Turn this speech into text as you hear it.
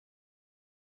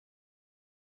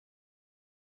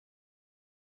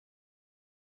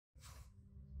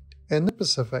In the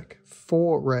Pacific,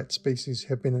 4 rat species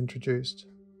have been introduced.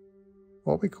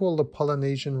 What we call the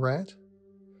Polynesian rat,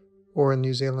 or in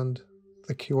New Zealand,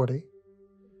 the Kiore.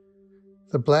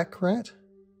 The black rat,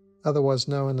 otherwise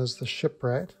known as the ship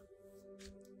rat.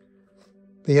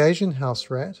 The Asian house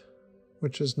rat,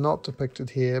 which is not depicted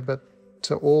here, but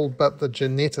to all but the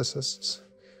geneticists,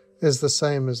 is the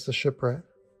same as the ship rat.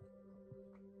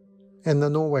 And the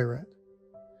Norway rat.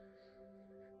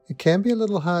 It can be a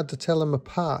little hard to tell them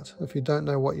apart if you don't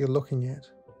know what you're looking at,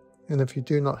 and if you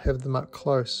do not have them up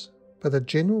close, but a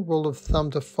general rule of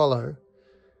thumb to follow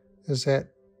is that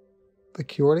the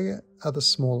Kiore are the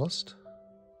smallest.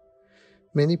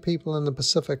 Many people in the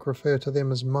Pacific refer to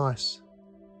them as mice.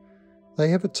 They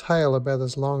have a tail about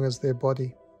as long as their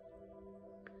body.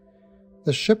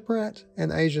 The ship rat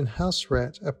and Asian house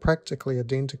rat are practically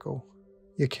identical.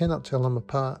 You cannot tell them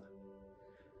apart.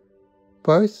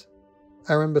 Both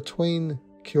are in between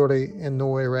Kiore and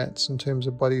Norway rats in terms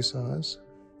of body size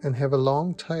and have a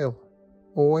long tail,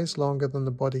 always longer than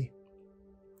the body.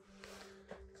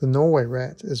 The Norway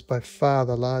rat is by far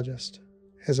the largest,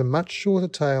 has a much shorter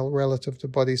tail relative to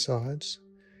body size,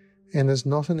 and is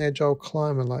not an agile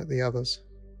climber like the others.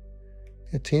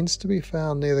 It tends to be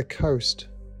found near the coast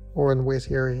or in wet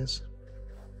areas.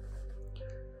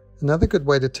 Another good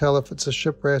way to tell if it's a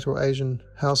ship rat or Asian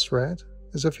house rat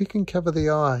is if you can cover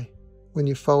the eye when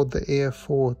you fold the ear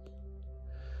forward.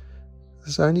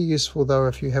 This is only useful though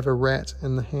if you have a rat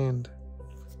in the hand.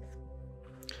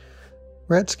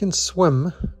 Rats can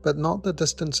swim, but not the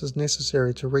distances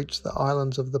necessary to reach the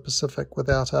islands of the Pacific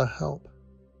without our help.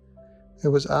 It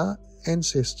was our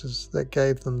ancestors that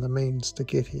gave them the means to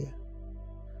get here.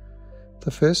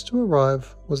 The first to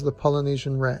arrive was the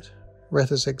Polynesian rat,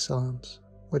 Rattus excellens,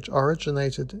 which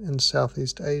originated in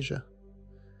Southeast Asia.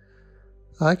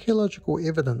 Archaeological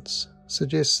evidence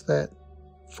suggests that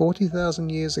 40,000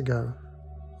 years ago,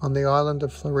 on the island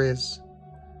of Flores,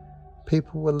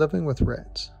 people were living with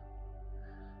rats.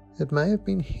 It may have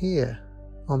been here,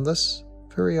 on this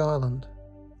very island,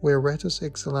 where Rattus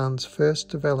excellens first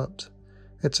developed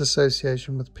its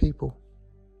association with people.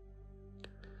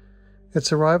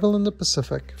 Its arrival in the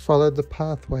Pacific followed the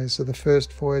pathways of the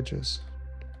first voyagers,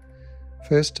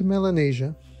 first to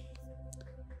Melanesia,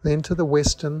 then to the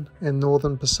western and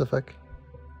northern Pacific,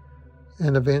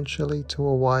 and eventually to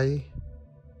Hawaii,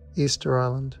 Easter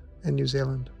Island, and New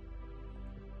Zealand.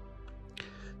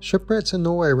 Ship rats and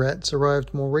Norway rats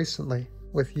arrived more recently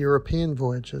with European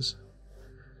voyagers,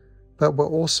 but were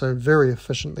also very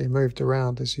efficiently moved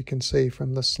around, as you can see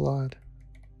from this slide.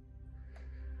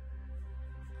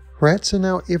 Rats are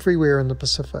now everywhere in the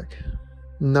Pacific.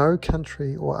 No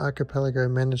country or archipelago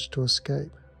managed to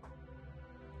escape.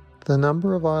 The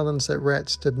number of islands that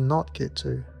rats did not get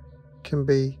to can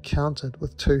be counted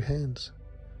with 2 hands.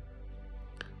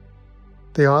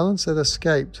 The islands that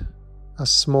escaped are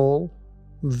small,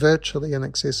 virtually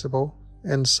inaccessible,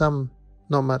 and some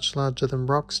not much larger than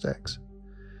rock stacks.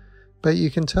 But you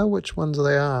can tell which ones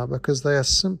they are because they are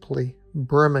simply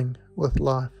brimming with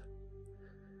life.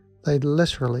 They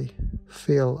literally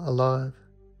feel alive.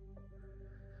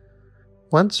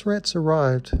 Once rats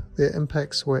arrived, their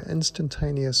impacts were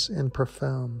instantaneous and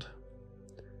profound.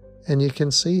 And you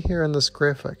can see here in this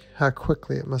graphic how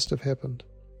quickly it must have happened.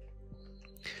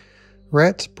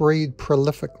 Rats breed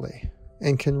prolifically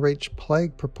and can reach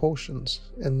plague proportions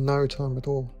in no time at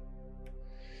all.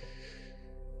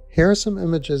 Here are some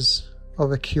images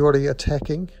of a Kiore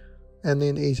attacking and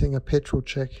then eating a petrel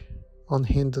chick on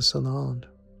Henderson Island.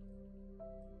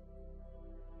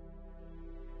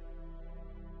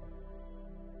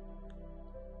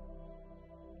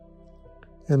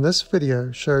 And this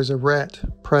video shows a rat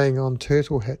preying on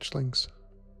turtle hatchlings.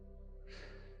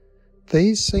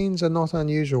 These scenes are not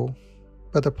unusual,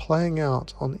 but are playing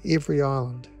out on every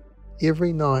island,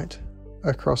 every night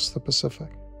across the Pacific.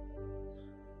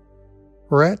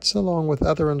 Rats, along with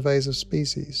other invasive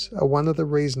species, are one of the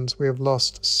reasons we have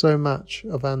lost so much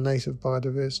of our native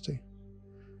biodiversity,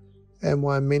 and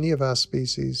why many of our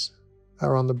species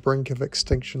are on the brink of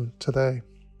extinction today.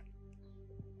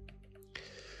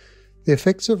 The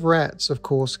effects of rats, of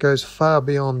course, goes far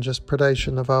beyond just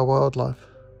predation of our wildlife.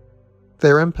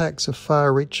 Their impacts are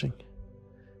far-reaching,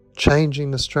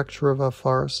 changing the structure of our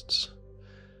forests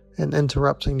and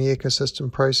interrupting the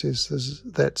ecosystem processes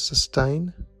that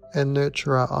sustain and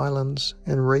nurture our islands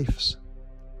and reefs.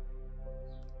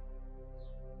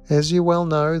 As you well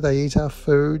know, they eat our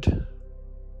food,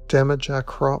 damage our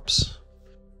crops,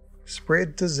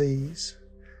 spread disease,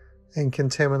 and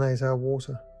contaminate our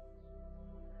water.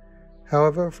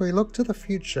 However, if we look to the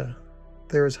future,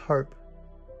 there is hope.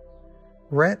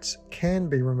 Rats can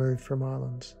be removed from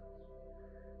islands.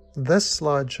 This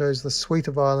slide shows the suite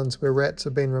of islands where rats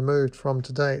have been removed from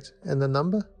to date, and the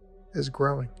number is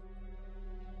growing.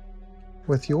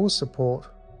 With your support,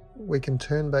 we can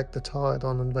turn back the tide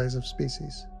on invasive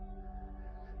species.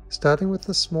 Starting with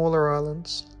the smaller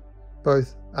islands,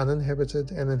 both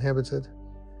uninhabited and inhabited,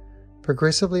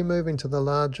 progressively moving to the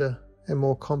larger and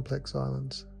more complex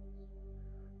islands.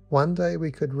 One day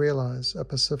we could realize a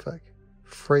Pacific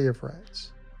free of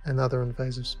rats and other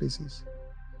invasive species.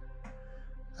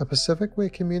 A Pacific where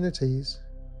communities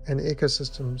and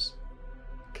ecosystems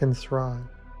can thrive.